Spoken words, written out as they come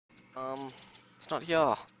It's not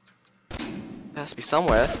here. It has to be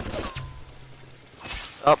somewhere.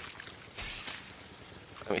 Up.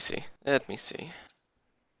 Let me see. Let me see.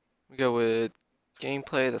 We go with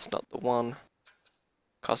gameplay. That's not the one.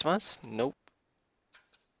 Customize? Nope.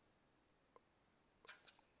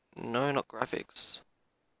 No, not graphics.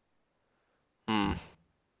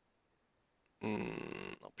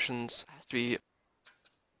 Options has to be.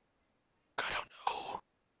 I don't know.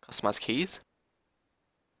 Customize keys.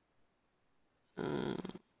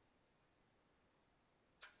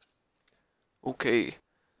 Okay.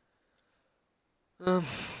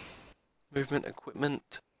 Movement,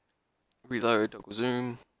 equipment, reload, toggle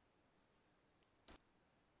zoom,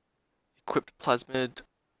 equipped plasmid,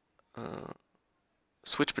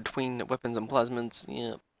 switch between weapons and plasmids.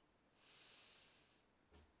 Yeah.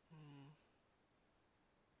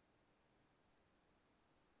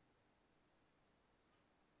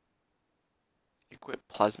 Equip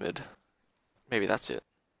plasmid. Maybe that's it.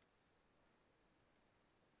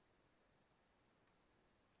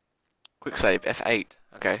 Quick save, F8.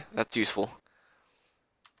 Okay, that's useful.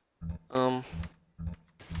 I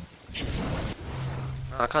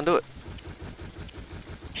can't do it.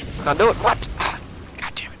 I can't do it. What?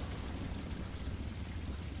 God damn it.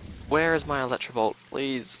 Where is my electrobolt?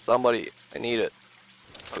 Please, somebody. I need it.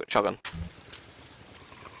 Okay, shotgun.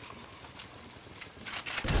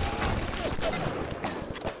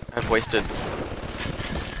 I've wasted.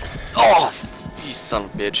 Oh, you son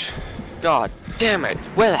of a bitch. God damn it.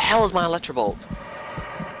 Where the hell is my electrobolt?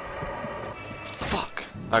 Fuck.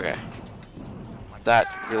 Okay.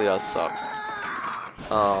 That really does suck.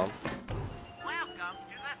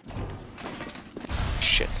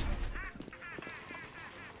 Shit.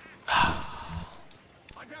 I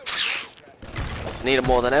need it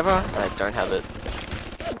more than ever, and I don't have it.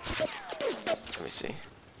 Let me see.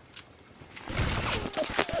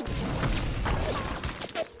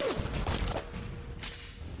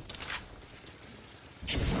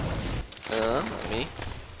 Me.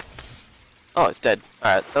 Oh, it's dead.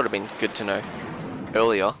 Alright, that would have been good to know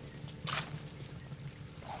earlier.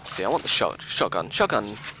 See, I want the shotgun. Shotgun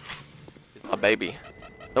is my baby.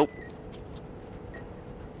 Nope.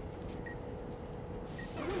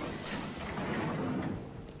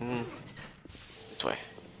 This way.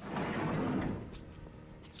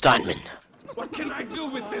 Steinman. What can I do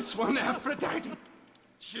with this one, Aphrodite?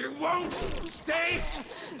 She won't stay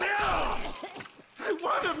still! I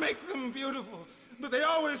want to make them beautiful, but they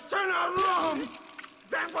always turn out wrong!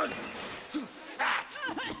 That one, too fat!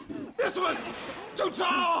 This one, too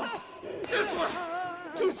tall! This one,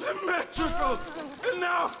 too symmetrical! And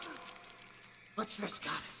now, what's this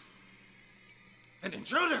goddess? An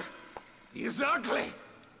intruder! He's ugly!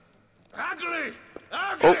 Ugly!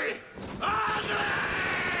 Ugly! Ugly!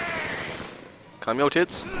 Calm your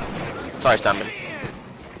tits. Sorry, Steinman.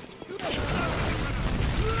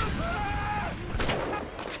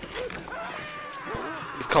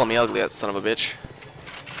 He's calling me ugly, that son of a bitch.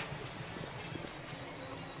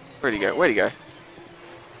 Where'd he go? Where'd he go?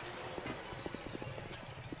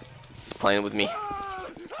 He's playing with me.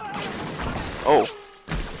 Oh.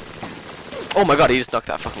 Oh my god, he just knocked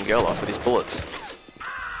that fucking girl off with his bullets.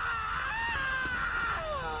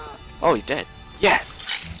 Oh, he's dead. Yes!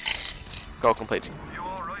 Goal completed.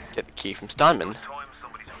 Get the key from Steinman.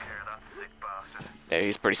 Yeah,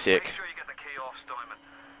 he's pretty sick. Make sure you get the key off Steinman.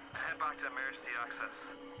 Head back to emergency access.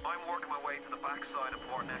 I'm working my way to the back side of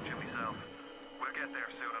Port Neptune myself. We'll get there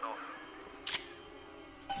soon enough.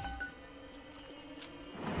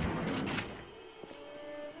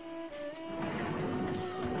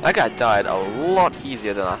 That guy died a lot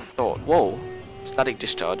easier than I thought. Whoa. Static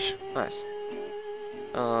discharge. Nice.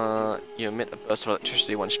 You emit a burst of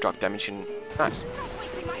electricity when struck, damaging. Nice.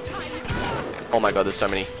 Oh my god, there's so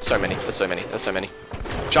many. So many. There's so many. There's so many.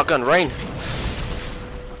 Shotgun rain.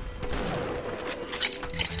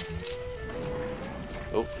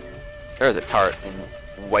 Oh. There is a turret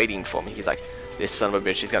waiting for me. He's like, this son of a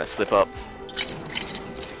bitch, he's gonna slip up.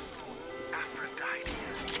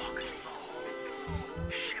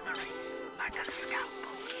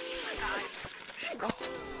 What?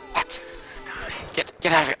 What?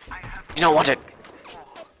 Get out of here. You don't want it.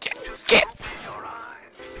 Get.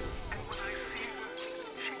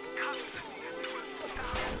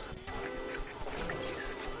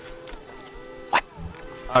 What?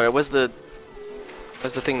 Okay, where's the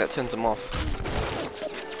thing that turns him off?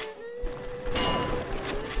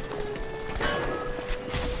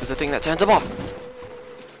 Where's the thing that turns him off?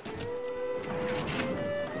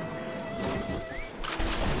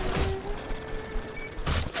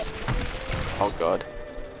 Oh god.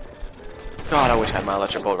 God, I wish I had my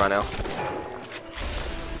electric bolt right now.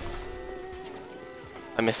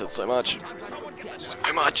 I miss it so much. So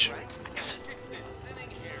much. I miss it.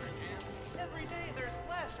 Every day there's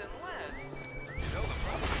less and less.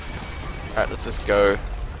 Alright, let's just go.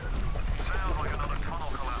 Sounds like another tunnel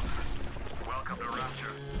collapse. Welcome to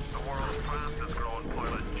Rapture, the world's fastest growing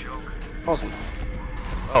pilot joke. Awesome.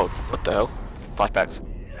 Oh, what the hell? Flashbacks.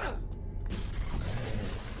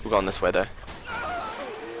 We're going this way though.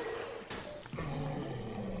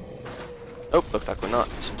 Oh, looks like we're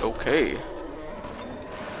not. Okay.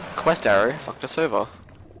 Quest arrow fucked us over.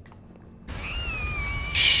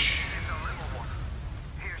 Shh. It's a little one.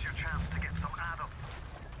 Here's your chance to get some Adam.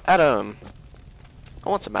 Adam. I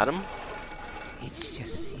want some Adam. It's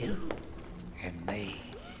just you and me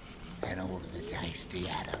and all of the tasty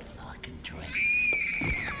Adam I can drink.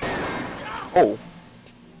 Oh.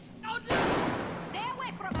 Stay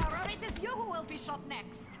away from her, or it is you who will be shot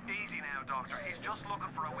next. Easy now, Doctor. He's just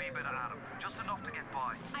looking for a wee bit of Adam. Just enough to get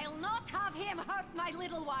by. I'll not have him hurt my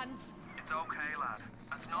little ones. It's okay, lad.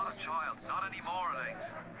 That's not a child. Not anymore, it ain't.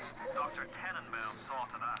 Dr. Tenenbaum saw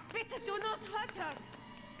to that. Bitte do not hurt her.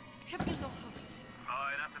 Have you no heart?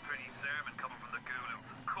 Aye, that's a pretty sermon coming from the ghoul who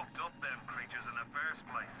cooked up them creatures in the first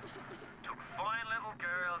place. Took fine little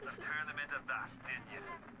girls and turned them into that, didn't you?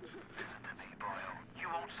 Listen to me, boyo. You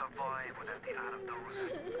won't survive without the Adam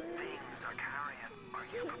those things are carrying. Are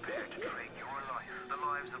you prepared to trade your life, the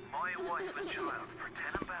lives of my wife and child, for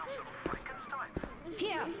Tenenbaum's little Frankenstein?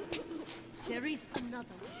 Here. There is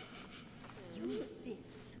another one. Use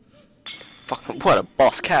this. Fuck, what a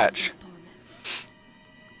boss catch. Torment.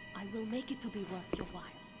 I will make it to be worth your while.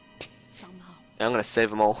 Somehow. Yeah, I'm gonna save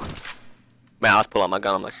them all. Man, I just pull out my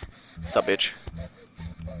gun, I'm like, what's up, bitch?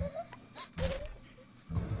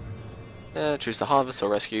 Choose to harvest or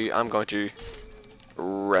rescue. I'm going to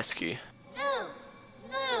rescue. No,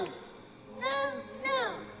 no, no,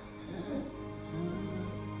 no.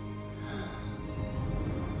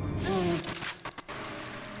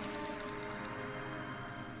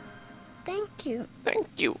 Thank you. Thank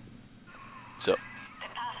you. So, The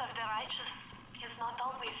path of the righteous is not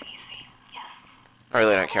always easy, yes. I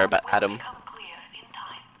really don't care about Adam. Become clear in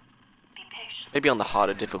time. Be patient. Maybe on the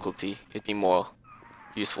harder difficulty, it'd be more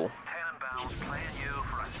useful. Tenenbaum's playing you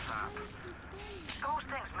for a sap. Those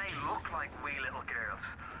things may look like wee little girls,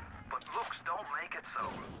 but looks don't make it so.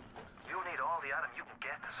 You need all the Adam you can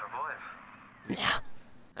get to survive. Yeah.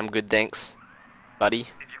 I'm good, thanks, buddy.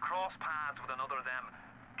 If you cross paths with another of them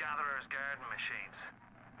gatherer's garden machines,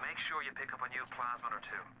 make sure you pick up a new plasmid or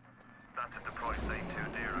two. That's if the price ain't too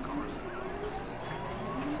dear, of course.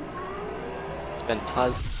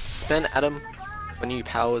 Spend Adam for new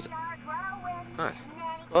powers. Nice.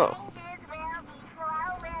 Oh.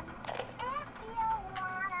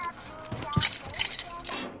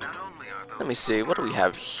 Not only are those Let me see, what do we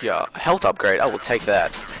have here? A health upgrade, I will take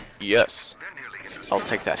that. Yes. They're nearly I'll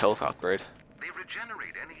take that health upgrade. They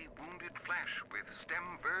regenerate any wounded flesh with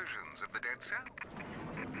stem versions of the dead cell.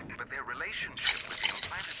 But their relationship with the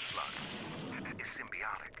implanted slug is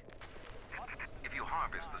symbiotic. If you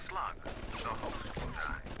harvest the slug, the host will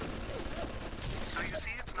die. So you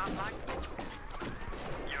see, it's not like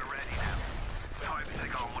you're ready now. Time to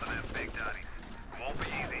take on one of them big daddies. Won't be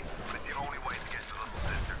easy, but it's the only way to get to little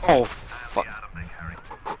sister. Oh, And fuck. the Adam they carry.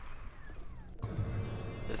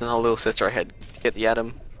 There's another little sister ahead. Get the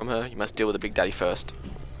Adam from her, you must deal with the big daddy first.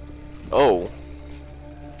 Oh.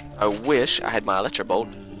 I wish I had my electro bolt.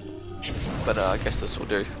 But I guess this will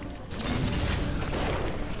do.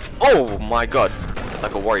 Oh my god. It's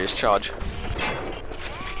like a warrior's charge.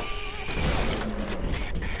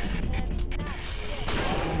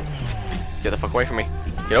 Get the fuck away from me.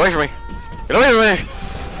 Get away from me. Get away from me.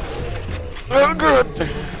 Oh god.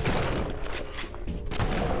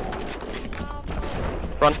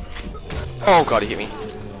 Run. Oh god, he hit me.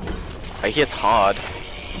 He hits hard.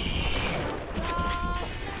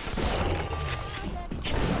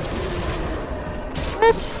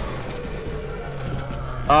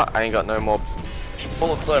 Ah, I ain't got no more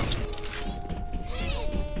bullets left.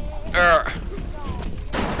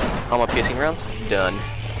 Armor piercing rounds? Done.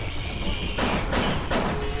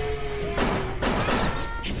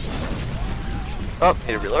 Oh,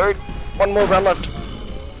 need to reload. One more round left.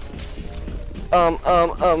 Come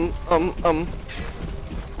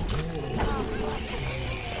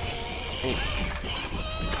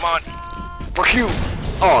on. Fuck you.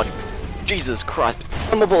 Oh, Jesus Christ.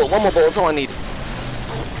 One more bullet, that's all I need.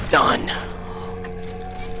 Done.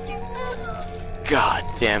 God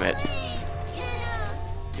damn it.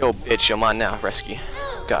 Yo, bitch, you're mine now, rescue.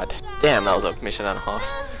 God damn, that was a mission and a half.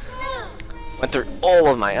 Went through all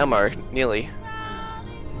of my ammo, nearly.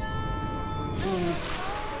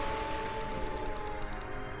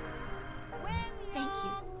 Thank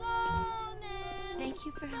you.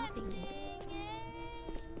 for helping me.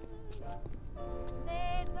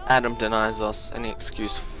 Adam denies us any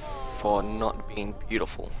excuse for not being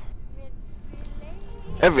beautiful.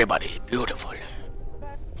 Everybody beautiful.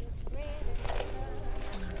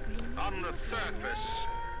 On the surface,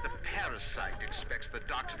 the parasite expects the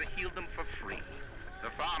doctor to heal them for free,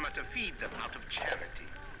 the farmer to feed them out of charity.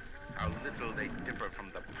 How little they differ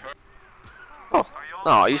from the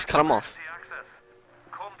Oh, you just cut him off.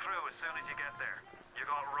 Come through as soon as you get there. You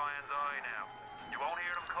got Ryan's eye now. You won't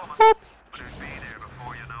hear them coming, Boop. but they'll be there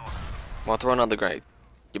before you know it. Well, throw another grenade,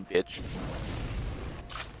 you bitch.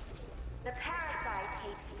 The parasite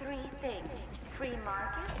hates three things: free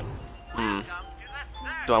market.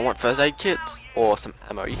 Do I want first aid kits or some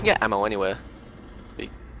ammo? You can get ammo anywhere.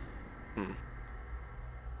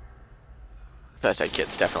 First aid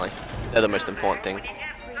kits, definitely. They're the most important thing.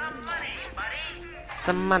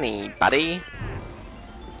 Some money, buddy.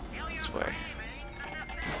 This way.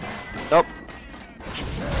 Nope.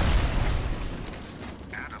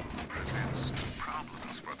 Adam presents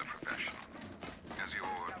problems for the profession. As your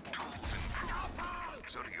tools improve,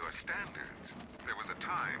 so do your standards. There was a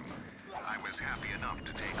time I was happy enough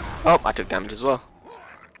to take on. Oh, I took damage as well.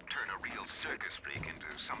 Turn a real circus freak into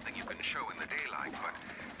something you can show in the daylight, but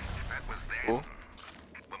that was then. Cool.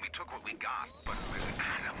 When we took what we got, but with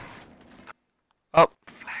Adam, Oh.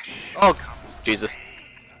 flesh Oh, comes Jesus.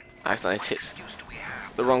 I accidentally hit excuse do we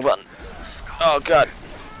have? the wrong button. Oh, God.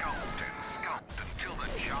 Sculpt until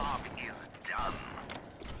the job is done.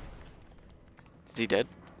 Is he dead?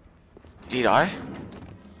 Did he die?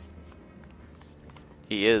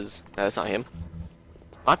 He is. No, that's not him.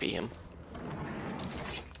 Might be him.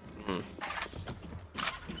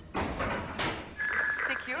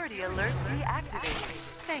 Security alert deactivated.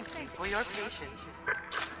 Thank you for your patience.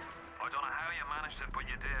 I don't know how you managed it, but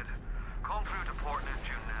you did. Come through to Port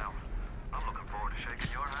Neptune now. I'm looking forward to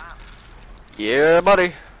shaking your hand. Yeah,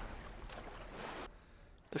 buddy.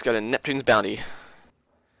 Let's go to Neptune's Bounty.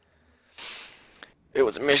 It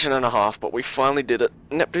was a mission and a half, but we finally did it.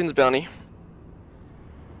 Neptune's Bounty.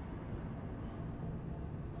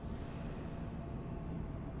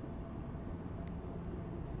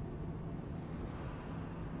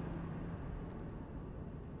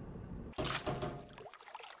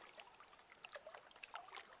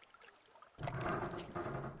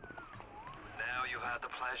 Now you had the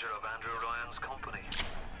pleasure of Andrew Ryan's company.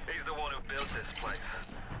 He's the one who built this place,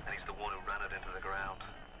 and he's the one who ran it into the ground.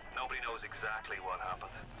 Nobody knows exactly what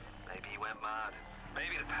happened. Maybe he went mad.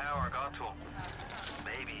 Maybe the power got to him.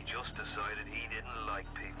 Maybe he just decided he didn't like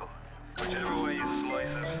people. Whichever way you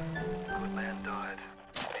slice it, good men died.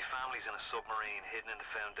 My family's in a submarine hidden in the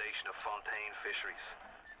foundation of Fontaine Fisheries.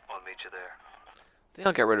 I'll meet you there. I think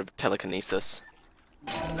I'll get rid of telekinesis.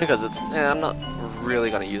 Because it's, I'm not really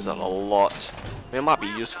going to use it a lot. I mean, it might be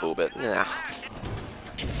useful, but nah.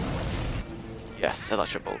 Yes,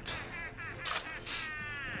 electric bolt.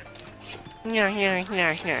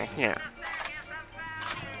 Yeah.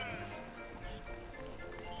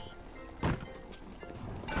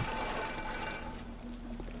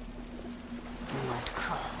 What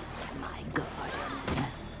crawls in my garden?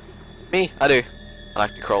 Me? I do. I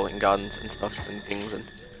like to crawl in gardens and stuff and things and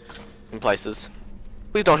in places.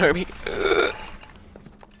 Please don't hurt me.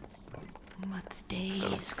 What days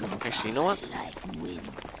go Actually, you know what? like wind?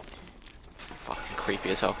 It's fucking creepy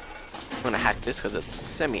as hell. I'm gonna hack this because it's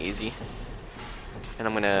semi-easy. And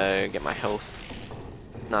I'm gonna get my health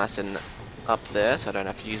nice and up there so I don't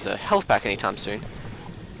have to use a health pack anytime soon.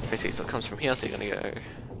 Basically, so it comes from here, so you're gonna go...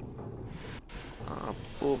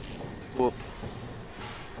 whoop, whoop.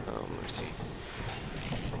 Let me see.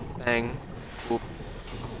 Bang. Whoop.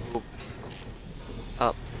 Whoop.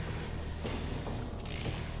 Up.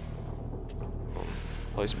 Boom.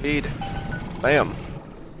 Low speed. Bam.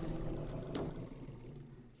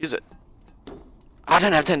 Use it. I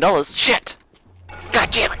don't have $10. Shit! God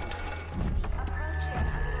damn it!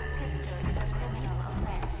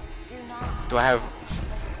 Do I have...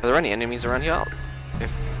 Are there any enemies around here?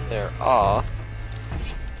 If there are...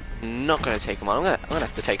 I'm not gonna take them on. I'm gonna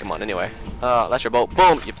have to take them on anyway. That's your bolt.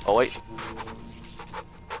 Boom! You, oh wait.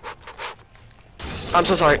 I'm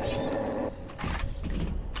so sorry.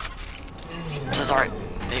 I'm so sorry.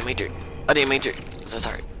 I didn't mean to. I didn't mean to. I'm so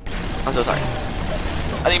sorry. I'm so sorry.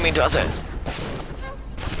 I didn't mean to. I said.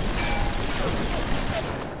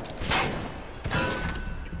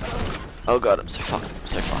 Oh god, I'm so fucked. I'm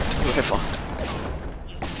so fucked. I'm so fucked.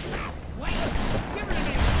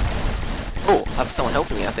 Oh, I have someone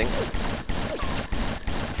helping me, I think.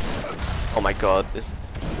 Oh my god, this...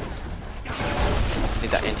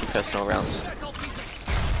 Need that anti-personnel rounds.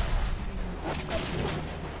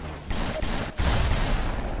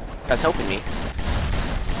 Guy's helping me.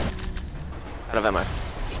 Out of ammo.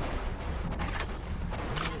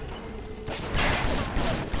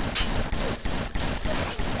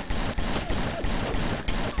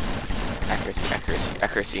 Accuracy, accuracy,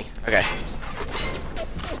 accuracy. Okay.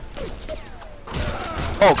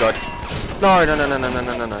 Oh god. No, no, no, no, no, no,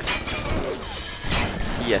 no, no, no.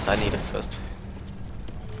 Yes, I need it first.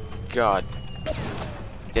 God.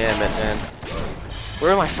 Damn it, man.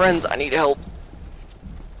 Where are my friends? I need help.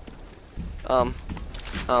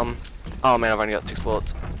 Oh man, I've only got 6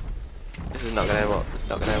 bullets. This is not gonna end well. This is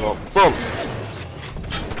not gonna end well. Boom!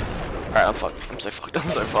 Alright, I'm fucked. I'm so fucked.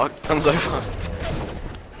 I'm so fucked. I'm so fucked.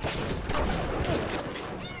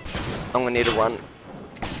 I'm gonna need to run.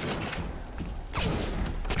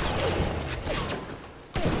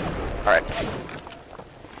 Alright.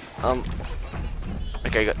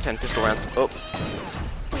 Okay, got 10 pistol rounds. Oh.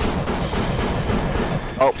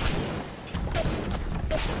 Oh.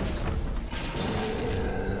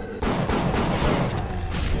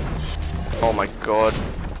 Oh my god.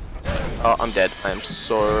 Oh, I'm dead. I am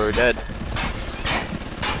so dead.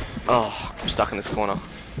 Oh, I'm stuck in this corner.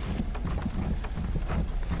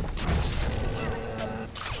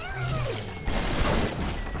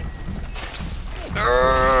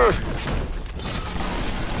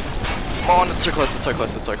 Come on, it's so close, it's so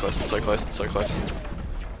close, it's so close, it's so close, it's so close.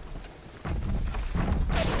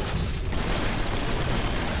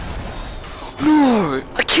 No!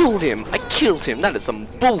 I killed him! I killed him! That is some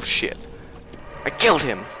bullshit! I killed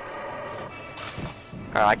him!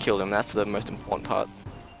 Alright, I killed him, that's the most important part.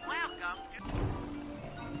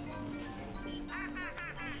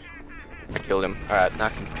 I killed him. Alright, now I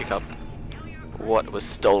can pick up what was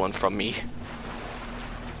stolen from me.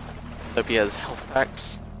 So he has health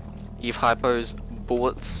packs, Eve hypos,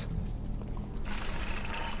 bullets,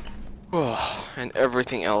 and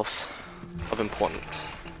everything else of importance.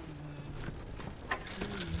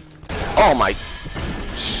 Oh my!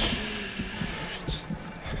 Shit.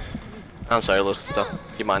 I'm sorry, little sister.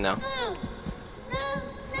 You're mine now.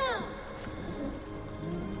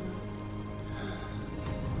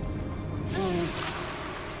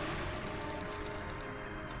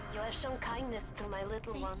 You have shown kindness to my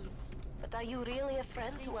little ones, but are you really a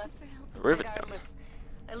friend to us? Regardless,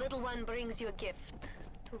 a little one brings you a gift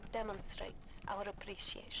to demonstrate our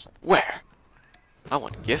appreciation. Where? I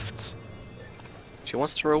want gifts. She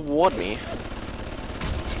wants to reward me.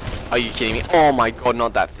 Are you kidding me? Oh my god,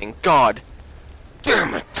 not that thing. God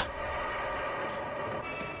damn it!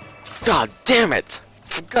 God damn it!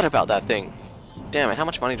 Forgot about that thing. Damn it, how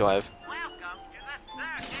much money do I have?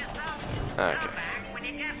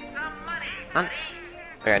 Okay.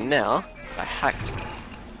 Okay, now I hacked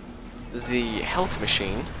the health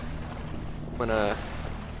machine. I'm gonna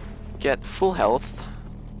get full health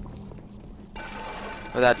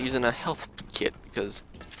without using a health kit because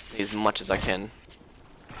I need as much as I can.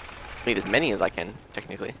 I need as many as I can,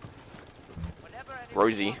 technically.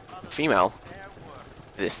 Rosie, female.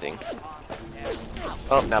 This thing.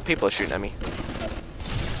 Oh, now people are shooting at me.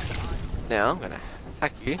 Now I'm gonna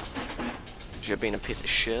hack you. You're being a piece of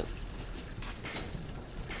shit.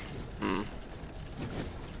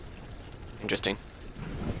 Interesting.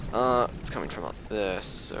 It's coming from up there,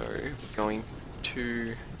 so we're going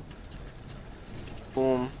to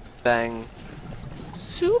boom, bang,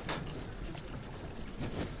 soup.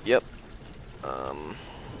 Yep.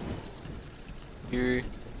 You.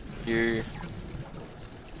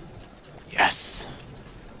 Yes.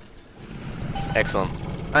 Excellent.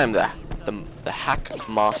 I am the hack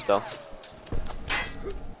master.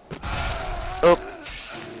 Oh.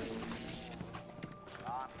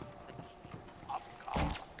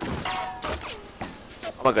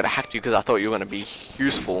 Oh my god, I hacked you because I thought you were going to be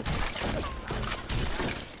useful.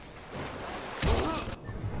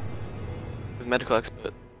 The medical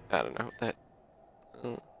expert. I don't know what that.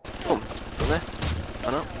 Oh, in there?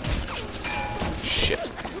 Oh no.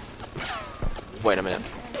 Shit. Wait a minute.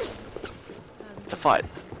 It's a fight.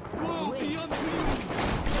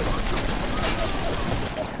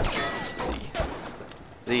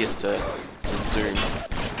 Z is to zoom.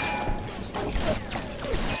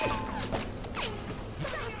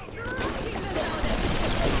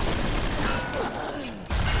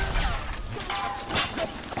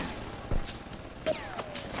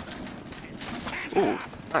 Ooh,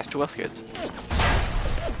 nice, 2 health kits.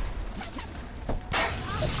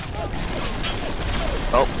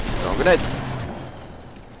 Oh, strong grenades.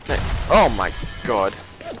 No. Oh my god.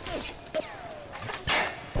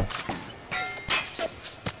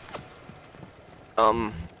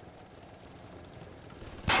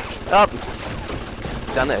 Up.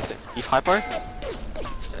 It's down there. Is it Eve hypo?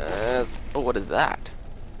 Oh, what is that?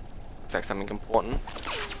 looks like something important.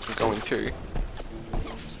 I'm going to.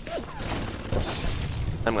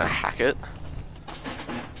 I'm gonna hack it.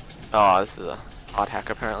 Oh, this is a hard hack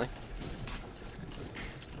apparently.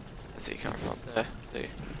 Let's see, coming from up there. See.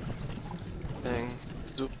 Thing.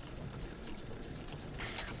 Zoop.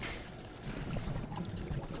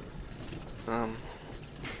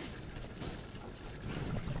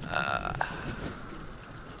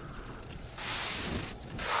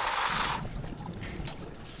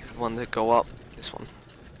 One that go up. This one.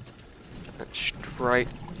 And straight.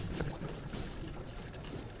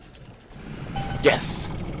 Yes!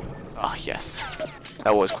 Ah, yes.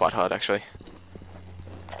 That was quite hard, actually.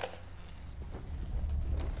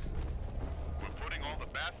 We're putting all the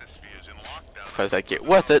bathyspheres in lockdown. Suppose they get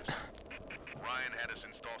worth it. Ryan had us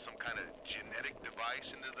install some kind of genetic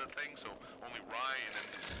device into the thing, so only Ryan and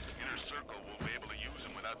his inner circle will be able to use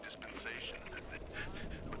them without dispensation.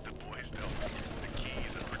 But the boys tell me the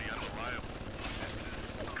keys are pretty unreliable.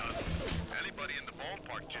 Sisters, cousins, anybody in the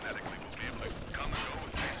ballpark genetically will be able to come and go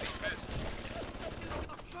as they see fit.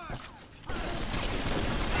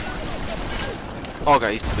 Oh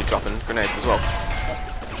god, he's probably dropping grenades as well.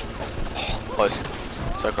 Oh, close.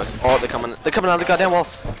 So close. Oh, they're coming out of the goddamn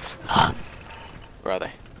walls. Where are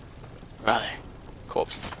they? Where are they?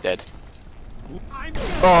 Corpse. Dead.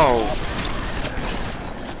 Oh!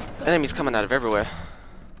 Enemies coming out of everywhere.